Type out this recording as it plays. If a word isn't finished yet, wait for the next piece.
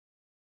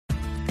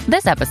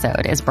This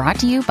episode is brought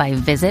to you by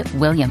Visit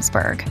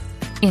Williamsburg.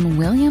 In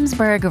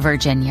Williamsburg,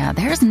 Virginia,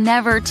 there's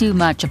never too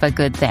much of a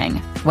good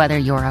thing. Whether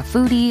you're a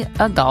foodie,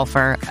 a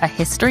golfer, a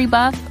history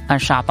buff, a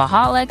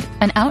shopaholic,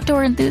 an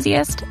outdoor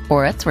enthusiast,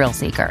 or a thrill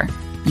seeker,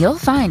 you'll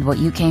find what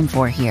you came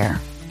for here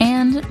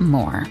and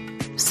more.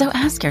 So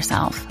ask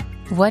yourself,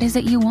 what is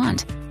it you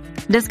want?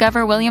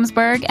 Discover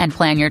Williamsburg and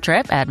plan your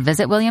trip at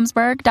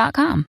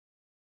visitwilliamsburg.com.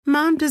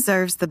 Mom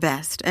deserves the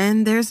best,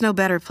 and there's no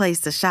better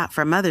place to shop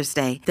for Mother's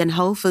Day than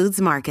Whole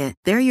Foods Market.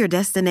 They're your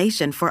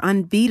destination for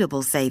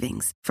unbeatable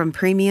savings, from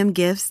premium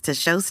gifts to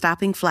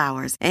show-stopping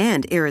flowers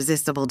and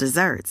irresistible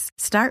desserts.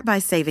 Start by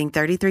saving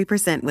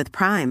 33% with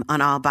Prime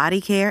on all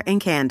body care and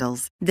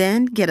candles.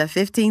 Then get a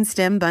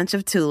 15-stem bunch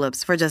of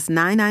tulips for just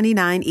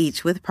 $9.99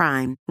 each with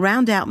Prime.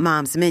 Round out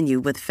Mom's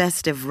menu with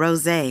festive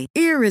rosé,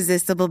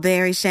 irresistible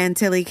berry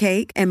chantilly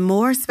cake, and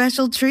more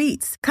special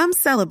treats. Come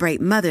celebrate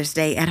Mother's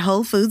Day at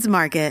Whole Foods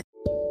Market.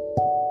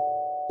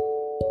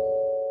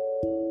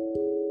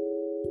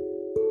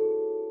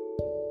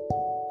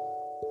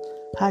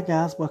 Hi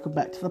guys, welcome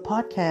back to the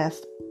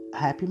podcast.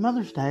 Happy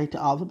Mother's Day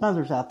to all the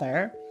mothers out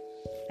there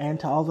and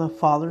to all the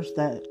fathers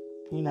that,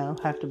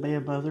 have to be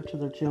a mother to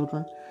their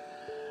children.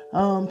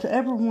 To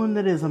everyone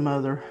that is a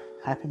mother,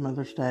 happy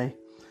Mother's Day.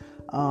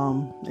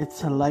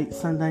 It's a late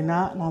Sunday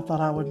night and I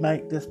thought I would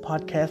make this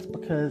podcast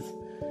because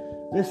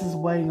this is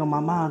weighing on my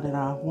mind and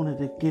I wanted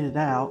to get it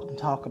out and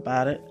talk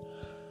about it.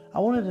 I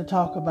wanted to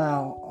talk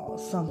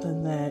about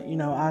something that,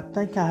 I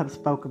think I have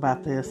spoke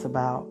about this,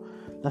 about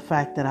the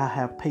fact that I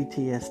have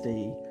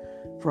PTSD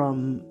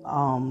from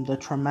the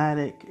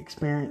traumatic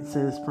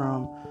experiences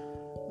from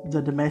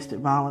the domestic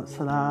violence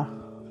that I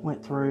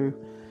went through,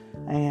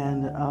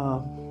 and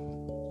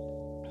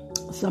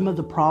some of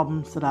the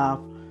problems that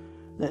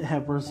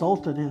have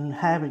resulted in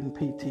having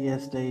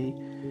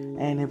PTSD.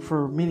 And if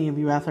for many of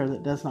you out there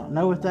that does not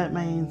know what that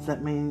means, the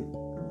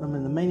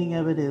meaning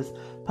of it is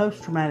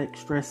post-traumatic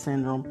stress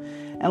syndrome.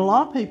 And a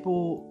lot of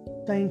people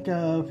think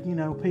of,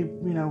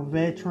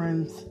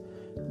 veterans,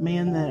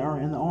 men that are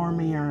in the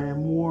army or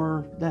in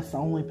war, that's the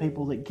only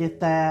people that get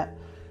that's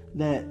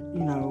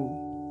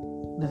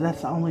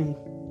the only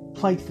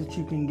place that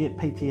you can get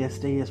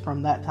PTSD is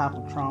from that type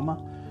of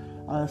trauma.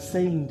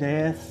 Seeing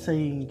death,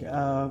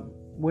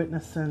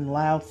 witnessing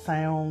loud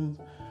sounds,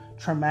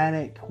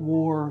 traumatic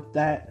war,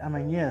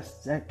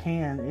 yes, it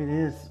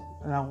is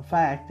a known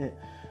fact that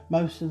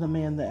most of the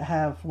men that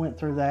have went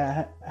through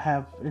that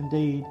have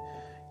indeed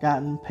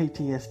gotten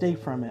PTSD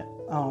from it.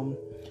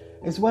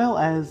 As well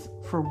as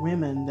for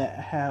women that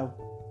have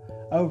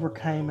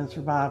overcame and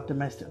survived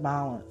domestic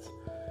violence.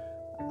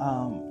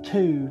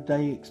 Too,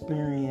 they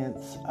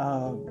experience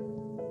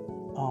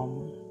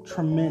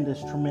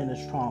tremendous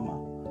trauma.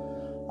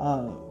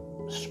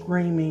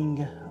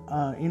 Screaming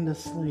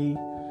endlessly.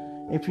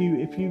 If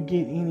you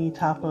get any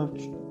type of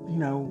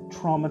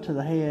trauma to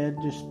the head,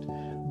 just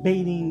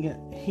beating,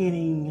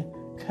 hitting,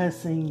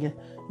 cussing,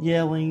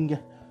 yelling,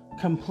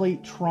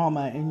 complete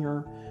trauma, and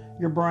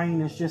your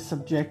brain is just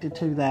subjected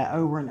to that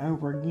over and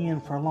over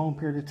again for a long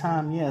period of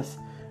time, yes,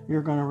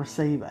 you're going to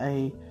receive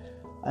a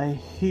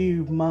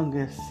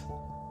humongous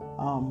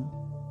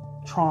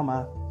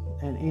trauma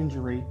and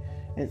injury.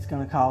 It's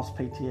going to cause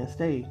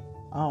PTSD.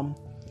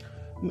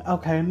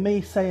 Okay,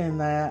 me saying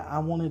that, I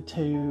wanted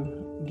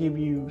to give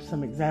you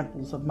some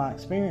examples of my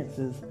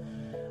experiences.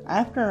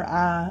 After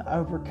I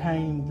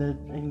overcame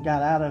and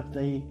got out of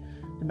the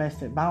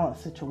domestic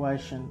violence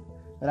situation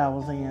that I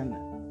was in,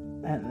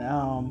 and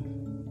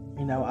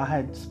I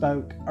had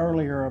spoke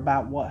earlier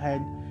about what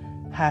had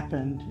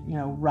happened,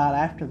 right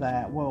after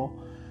that. Well,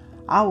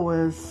 I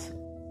was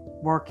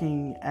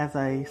working as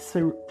a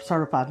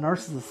certified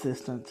nurse's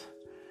assistant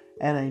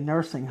at a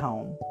nursing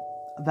home.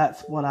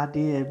 That's what I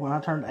did when I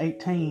turned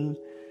 18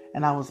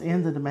 and I was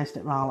in the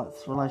domestic violence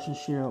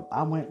relationship.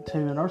 I went to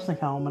a nursing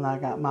home and I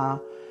got my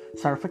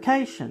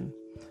certification,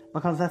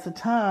 because at the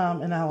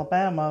time in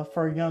Alabama,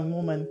 for a young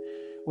woman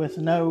with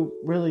no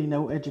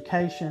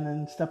education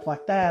and stuff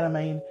like that,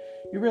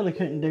 you really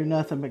couldn't do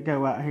nothing but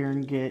go out here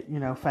and get,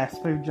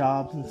 fast food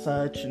jobs and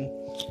such. And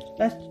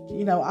that's,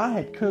 I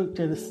had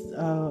cooked at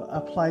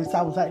a place.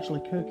 I was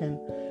actually cooking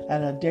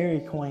at a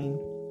Dairy Queen,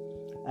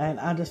 and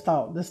I just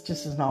thought, this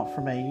just is not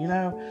for me,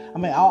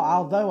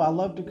 although I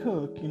love to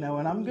cook, and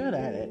I'm good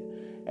at it,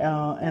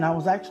 and I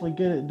was actually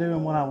good at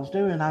doing what I was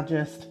doing.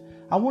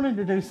 I wanted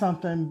to do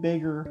something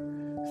bigger,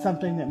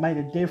 something that made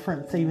a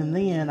difference. Even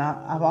then,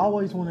 I've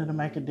always wanted to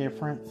make a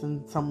difference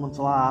in someone's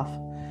life.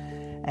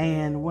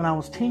 And when I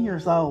was 10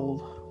 years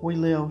old, we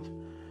lived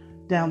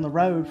down the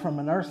road from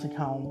a nursing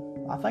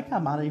home. I think I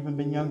might have even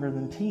been younger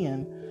than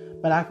 10,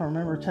 but I can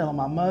remember telling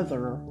my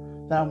mother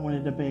that I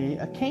wanted to be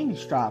a candy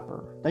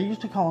striper. They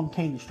used to call them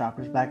candy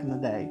strippers back in the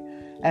day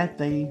at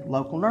the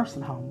local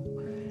nursing home.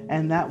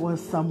 And that was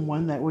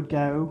someone that would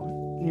go,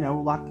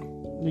 like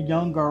the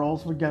young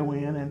girls would go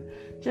in and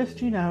just,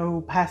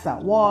 pass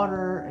out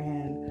water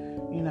and,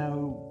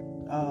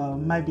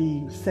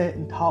 maybe sit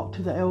and talk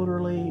to the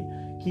elderly,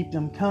 keep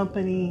them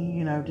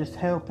company, just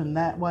help in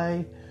that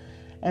way.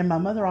 And my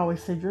mother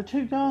always said, "You're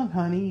too young,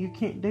 honey. You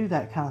can't do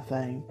that kind of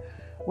thing."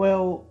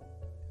 Well,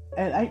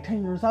 at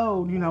 18 years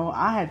old,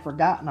 I had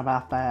forgotten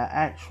about that,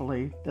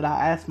 actually, that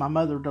I asked my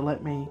mother to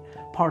let me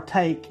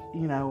partake,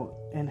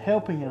 in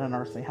helping at a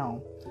nursing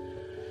home.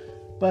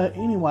 But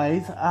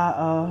anyways,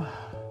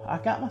 I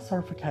got my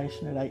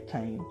certification at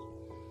 18,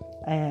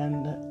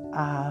 and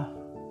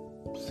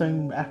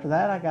soon after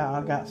that,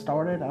 I got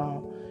started.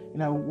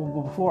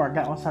 Before I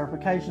got my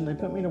certification, they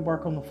put me to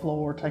work on the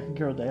floor taking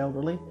care of the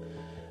elderly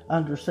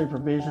under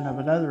supervision of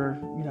another,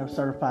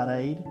 certified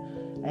aide,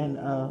 and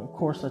of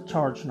course a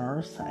charge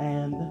nurse.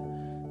 And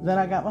then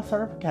I got my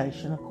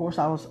certification. Of course,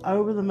 I was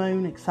over the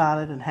moon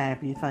excited and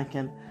happy,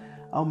 thinking,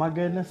 "Oh my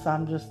goodness,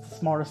 I'm just the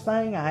smartest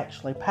thing." I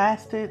actually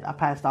passed it. I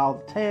passed all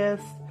the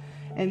tests.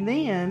 And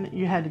then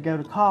you had to go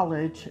to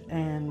college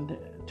and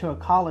to a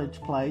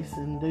college place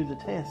and do the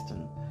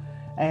testing.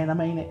 And I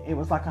mean, it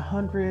was like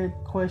 100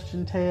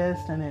 question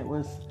test, and it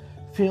was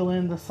fill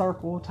in the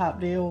circle type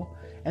deal.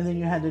 And then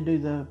you had to do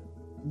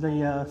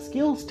the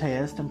skills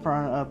test in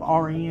front of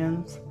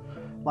RNs,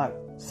 like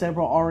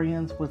several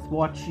RNs, with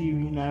what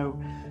you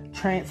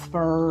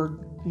transferred,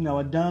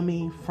 a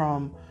dummy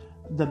from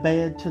the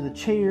bed to the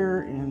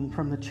chair and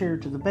from the chair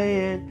to the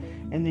bed.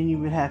 And then you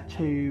would have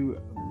to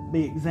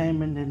be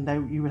examined,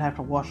 and you would have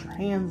to wash your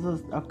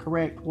hands a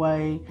correct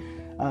way.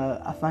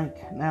 I think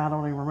now I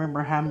don't even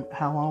remember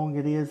how long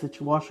it is that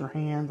you wash your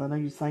hands. I know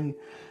you sing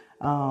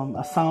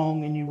a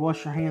song and you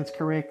wash your hands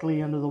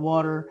correctly under the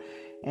water,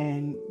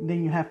 and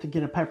then you have to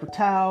get a paper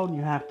towel and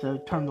you have to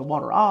turn the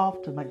water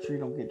off to make sure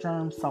you don't get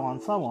germs, so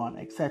on,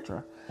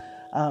 etc.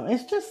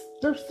 It's just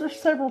there's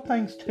several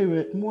things to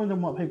it, more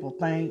than what people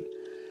think.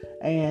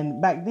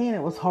 And back then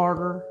it was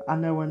harder. I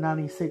know in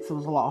 96 it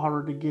was a lot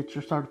harder to get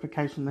your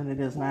certification than it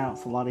is now.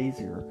 It's a lot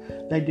easier.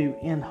 They do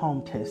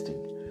in-home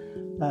testing.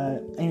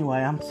 But anyway,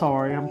 I'm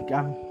sorry. I'm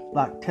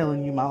like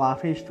telling you my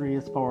life history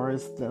as far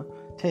as the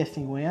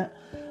testing went.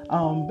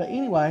 But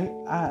anyway,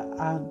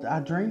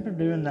 I dreamed of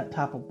doing that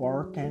type of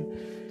work, and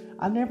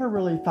I never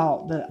really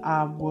thought that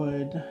I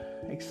would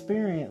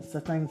experience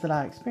the things that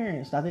I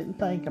experienced. I didn't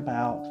think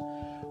about,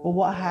 well,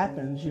 what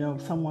happens,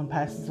 if someone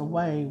passes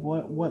away,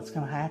 what's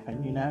going to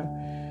happen,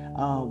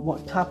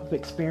 what type of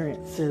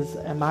experiences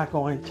am I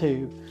going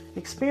to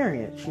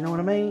experience, you know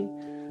what I mean?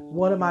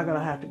 What am I going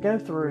to have to go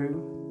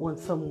through when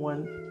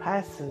someone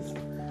passes?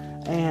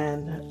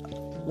 And,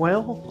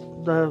 well,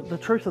 the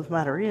truth of the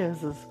matter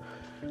is,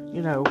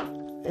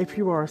 if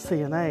you are a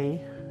CNA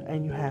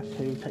and you have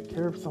to take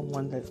care of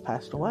someone that's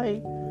passed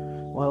away,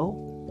 well,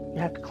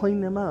 you have to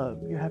clean them up.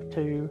 You have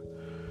to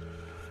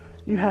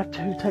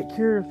take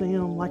care of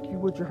them like you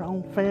would your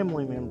own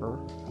family member.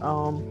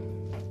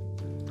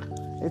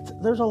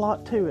 There's a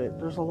lot to it.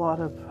 There's a lot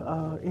of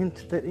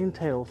that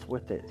entails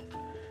with it.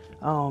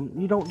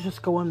 You don't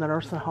just go in the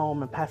nursing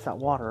home and pass out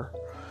water.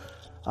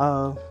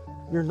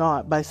 You're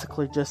not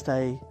basically just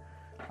a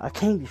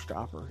candy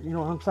stropper. You know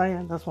what I'm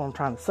saying? That's what I'm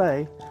trying to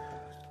say.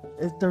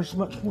 There's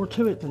much more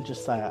to it than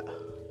just that.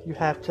 You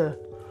have to,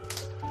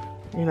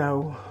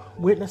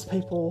 witness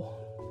people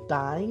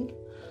dying.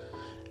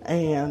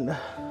 And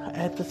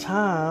at the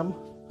time,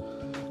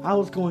 I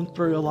was going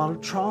through a lot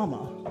of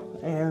trauma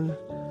and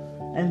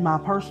in my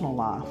personal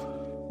life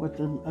with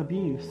the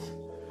abuse.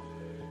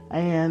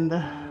 And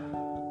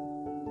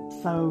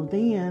so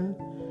then,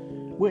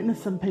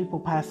 witnessing people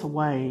pass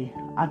away,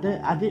 I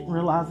didn't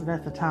realize it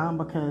at the time,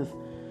 because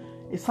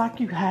it's like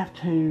you have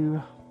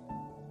to,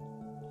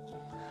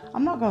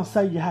 I'm not going to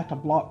say you have to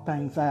block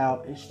things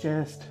out. It's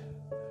just,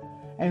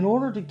 in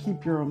order to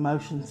keep your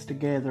emotions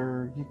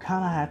together, you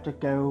kind of have to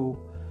go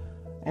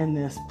in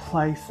this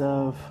place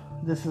of,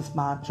 this is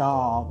my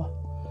job.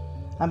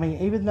 I mean,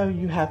 even though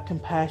you have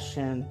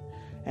compassion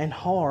and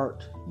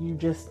heart,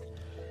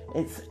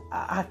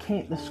 I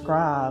can't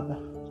describe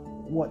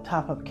what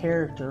type of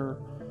character,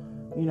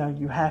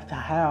 you have to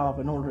have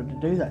in order to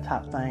do that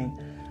type of thing.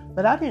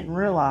 But I didn't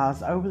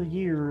realize over the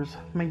years,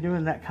 me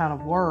doing that kind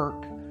of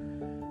work,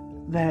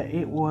 that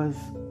it was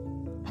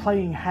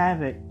playing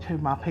havoc to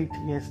my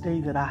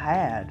PTSD that I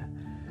had.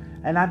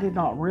 And I did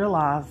not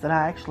realize that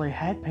I actually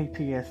had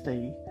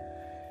PTSD.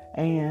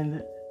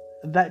 And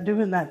that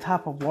doing that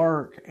type of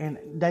work, and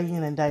day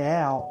in and day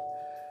out,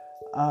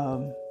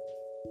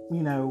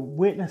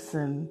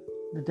 witnessing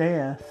the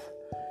death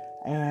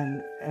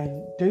and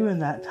doing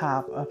that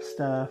type of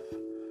stuff,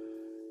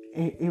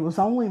 it was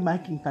only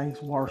making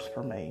things worse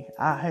for me.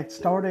 I had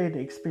started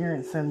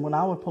experiencing, when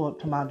I would pull up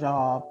to my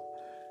job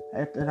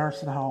at the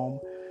nursing home,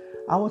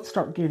 I would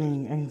start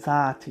getting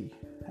anxiety,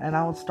 and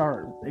I would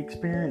start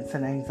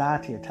experiencing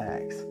anxiety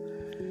attacks.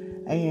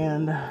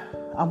 And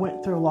I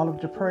went through a lot of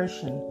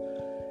depression.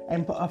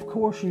 And of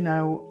course,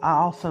 I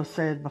also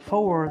said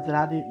before that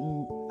I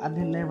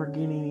didn't ever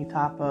get any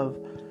type of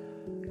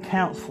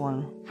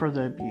counseling for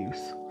the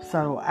abuse.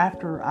 So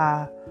after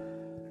I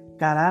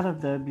got out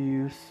of the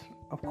abuse,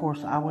 of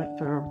course, I went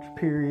through a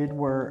period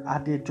where I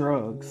did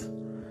drugs.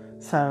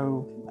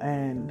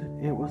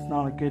 And it was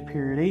not a good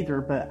period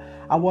either, but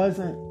I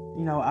wasn't,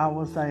 I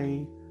was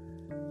a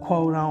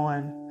quote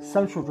on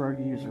social drug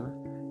user.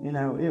 You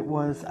know, it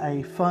was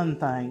a fun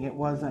thing. It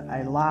wasn't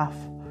a life.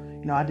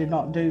 You know, I did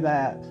not do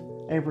that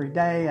every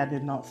day. I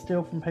did not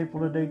steal from people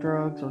to do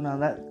drugs or none of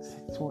that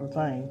sort of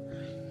thing.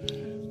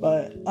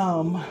 But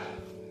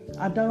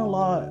I've done a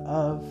lot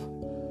of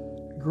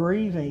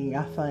grieving,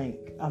 I think,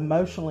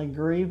 emotionally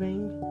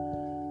grieving.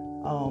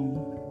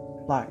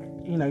 Like,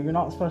 you know, you're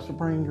not supposed to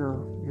bring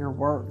your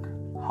work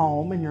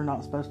home, and you're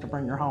not supposed to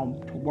bring your home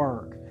to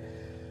work.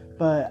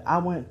 But I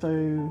went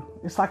through,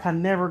 it's like I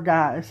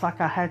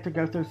had to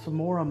go through some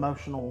more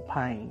emotional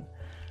pain.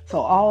 So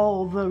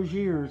all those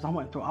years, I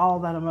went through all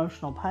that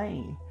emotional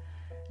pain.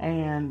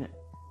 And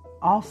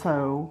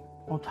also,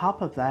 on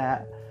top of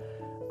that,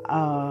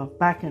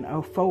 back in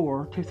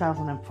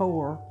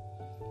 2004,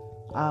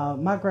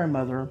 my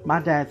grandmother, my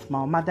dad's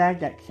mom, my dad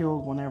got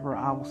killed whenever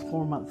I was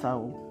 4 months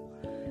old.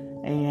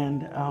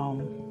 And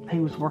he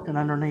was working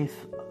underneath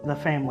the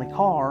family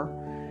car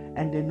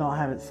and did not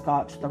have it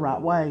scotched the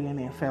right way, and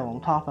it fell on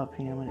top of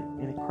him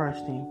and it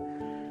crushed him.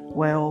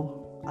 Well,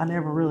 I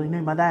never really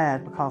knew my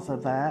dad because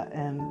of that.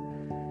 And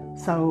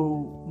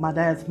so my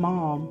dad's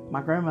mom,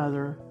 my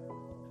grandmother,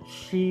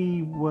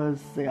 she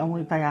was the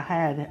only thing I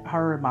had,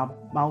 her and my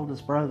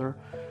oldest brother.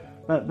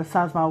 But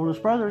besides my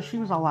oldest brother, she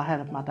was all I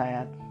had of my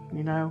dad,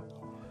 you know.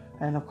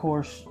 And of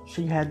course,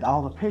 she had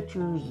all the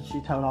pictures, and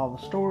she told all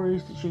the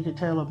stories that she could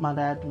tell of my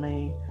dad to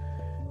me.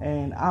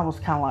 And I was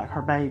kind of like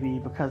her baby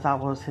because I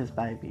was his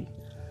baby.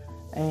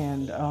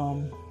 And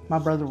my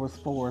brother was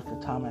 4 at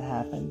the time it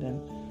happened.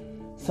 And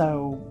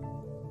so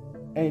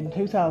in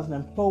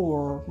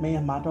 2004, me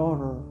and my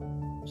daughter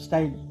was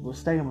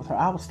staying with her.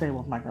 I was staying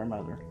with my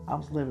grandmother. I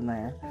was living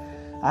there.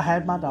 I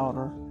had my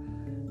daughter,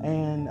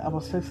 and I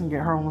was fixing to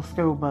get her on the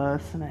school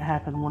bus, and it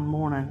happened one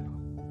morning.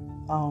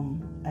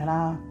 And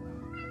I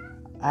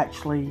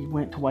actually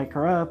went to wake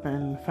her up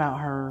and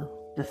found her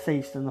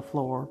deceased in the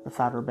floor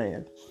beside her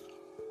bed.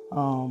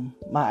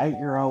 My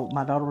 8-year-old,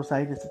 my daughter was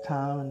 8 at the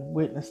time and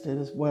witnessed it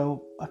as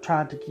well. I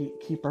tried to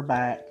keep her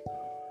back,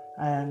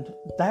 and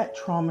that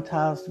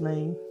traumatized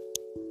me,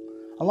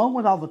 along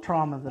with all the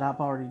trauma that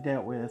I've already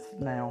dealt with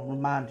now.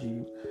 Remind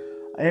you,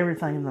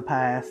 everything in the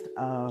past,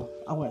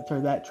 I went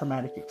through that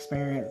traumatic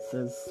experience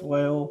as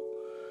well,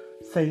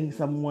 seeing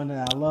someone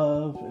that I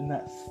love, and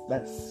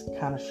that's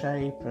kind of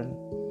shape,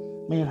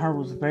 and me and her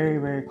was very,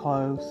 very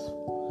close.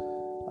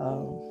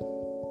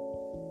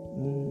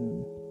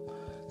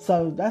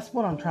 So that's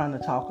what I'm trying to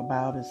talk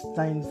about, is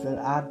things that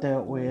I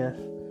dealt with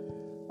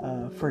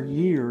for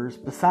years,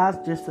 besides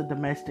just the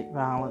domestic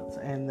violence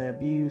and the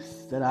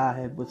abuse that I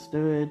had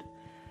withstood.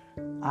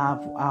 I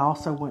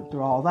also went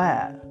through all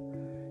that,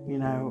 you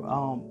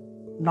know,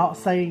 not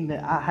saying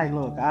that I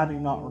do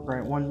not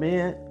regret one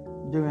bit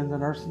doing the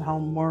nursing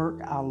home work.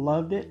 I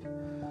loved it.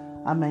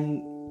 I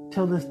mean,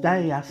 till this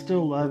day, I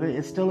still love it.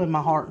 It's still in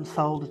my heart and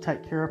soul to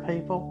take care of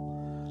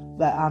people.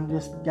 That I'm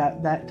just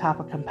got that type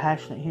of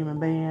compassionate human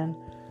being,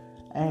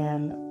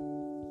 and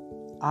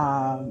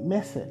I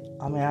miss it.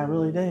 I mean, I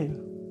really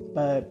do.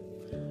 But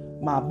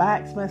my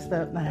back's messed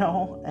up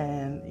now,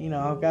 and, you know,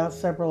 I've got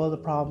several other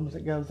problems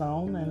that goes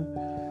on,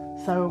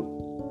 and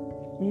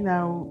so, you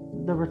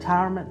know, the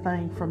retirement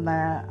thing from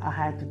that I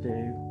had to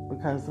do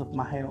because of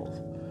my health.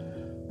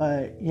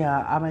 But yeah,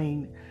 I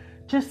mean,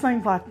 just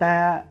things like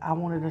that I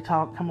wanted to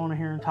come on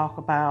here and talk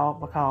about,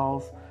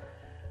 because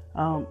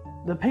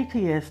the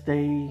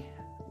PTSD,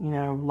 you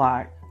know,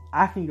 like,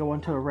 I can go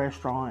into a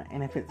restaurant,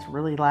 and if it's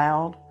really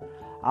loud,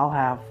 I'll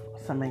have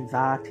some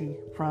anxiety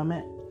from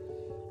it.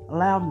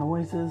 Loud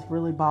noises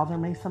really bother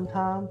me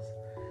sometimes.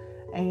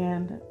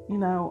 And, you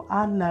know,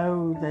 I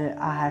know that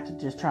I have to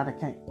just try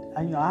to,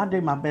 you know, I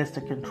do my best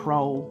to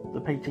control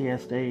the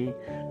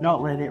PTSD,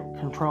 not let it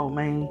control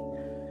me.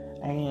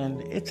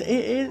 And it's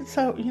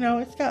so, you know,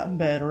 it's gotten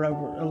better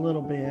over a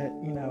little bit,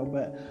 you know,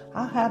 but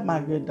I have my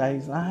good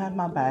days and I have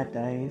my bad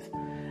days.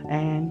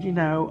 And, you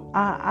know,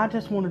 I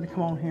just wanted to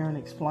come on here and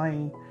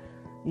explain,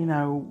 you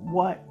know,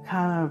 what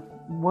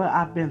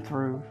I've been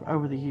through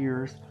over the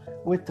years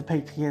with the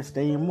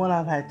PTSD and what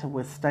I've had to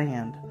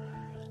withstand.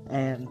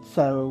 And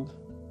so,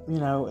 you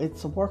know,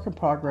 it's a work in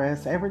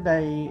progress. Every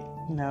day,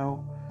 you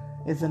know,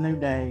 is a new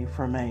day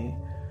for me.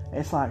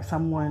 It's like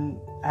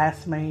someone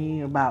asked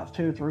me about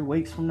 2 or 3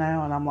 weeks from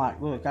now, and I'm like,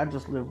 look, I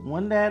just live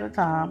one day at a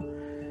time,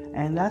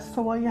 and that's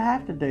the way you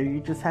have to do. You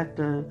just have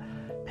to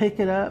pick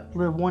it up,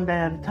 live one day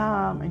at a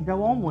time, and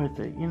go on with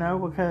it, you know,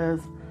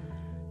 because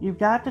you've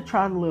got to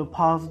try to live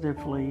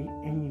positively,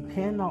 and you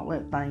cannot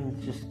let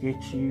things just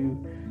get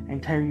you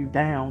and tear you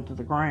down to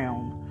the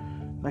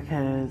ground,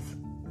 because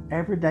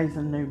every day's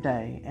a new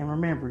day. And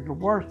remember, you're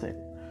worth it.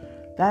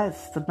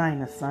 That's the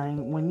mainest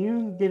thing. When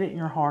you get it in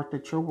your heart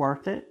that you're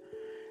worth it,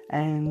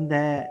 and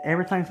that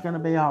everything's going to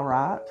be all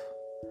right,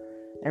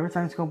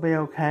 everything's going to be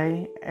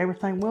okay,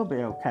 everything will be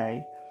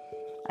okay.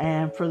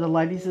 And for the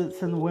ladies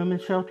that's in the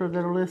women's shelter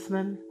that are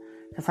listening,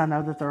 because I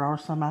know that there are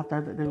some out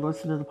there that do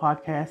listen to the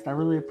podcast, I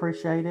really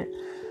appreciate it.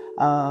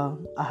 I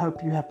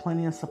hope you have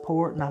plenty of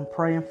support, and I'm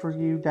praying for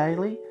you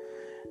daily.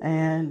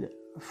 And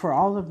for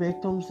all the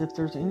victims, if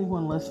there's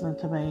anyone listening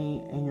to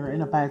me and you're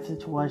in a bad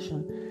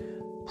situation,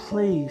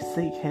 please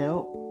seek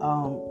help.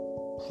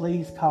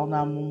 Please call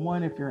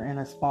 911 if you're in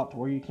a spot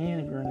where you can.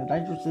 If you're in a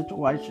dangerous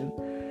situation,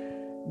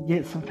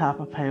 get some type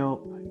of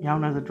help. Y'all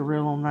know the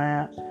drill on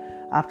that.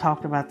 I've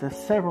talked about this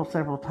several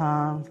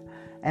times,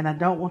 and I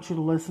don't want you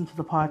to listen to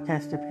the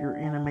podcast if you're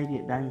in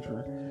immediate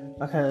danger,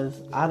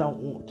 because I don't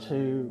want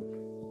to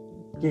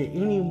get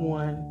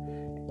anyone.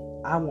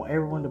 I want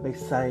everyone to be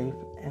safe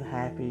and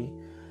happy.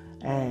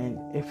 And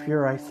if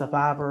you're a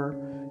survivor,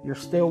 you're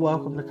still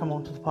welcome to come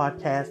onto the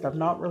podcast. I've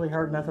not really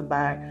heard nothing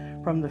back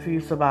from the few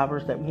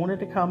survivors that wanted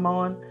to come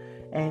on.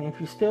 And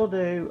if you still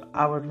do,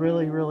 I would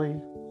really, really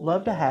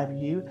love to have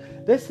you.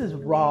 This is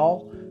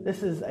raw.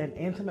 This is an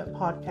intimate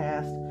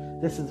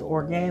podcast. This is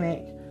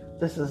organic.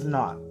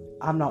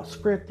 I'm not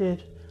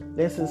scripted.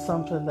 This is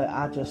something that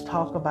I just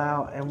talk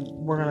about, and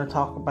we're going to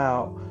talk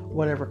about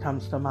whatever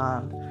comes to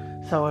mind.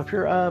 So if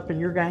you're up and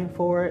you're game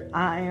for it,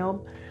 I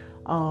am.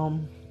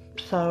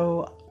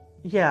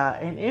 Yeah,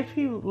 and if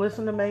you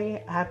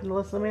happen to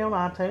listen to me on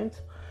iTunes,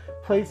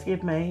 please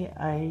give me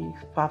a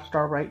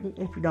 5-star rating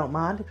if you don't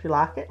mind, if you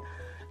like it.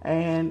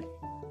 And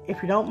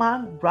if you don't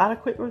mind, write a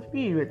quick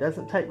review. It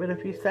doesn't take but a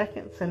few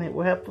seconds, and it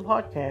will help the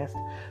podcast.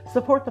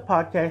 Support the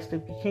podcast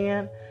if you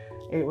can.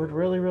 It would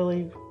really,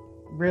 really,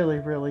 really,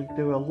 really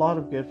do a lot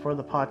of good for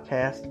the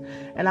podcast.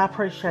 And I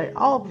appreciate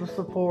all of the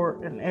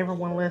support and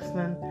everyone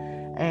listening.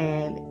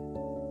 And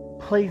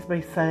please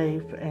be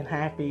safe and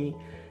happy.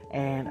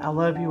 And I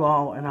love you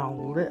all, and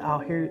I'll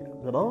hear.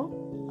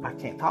 I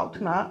can't talk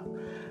tonight,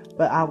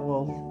 but I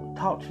will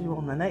talk to you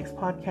on the next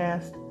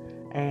podcast.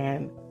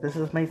 And this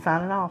is me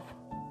signing off.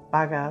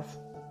 Bye, guys.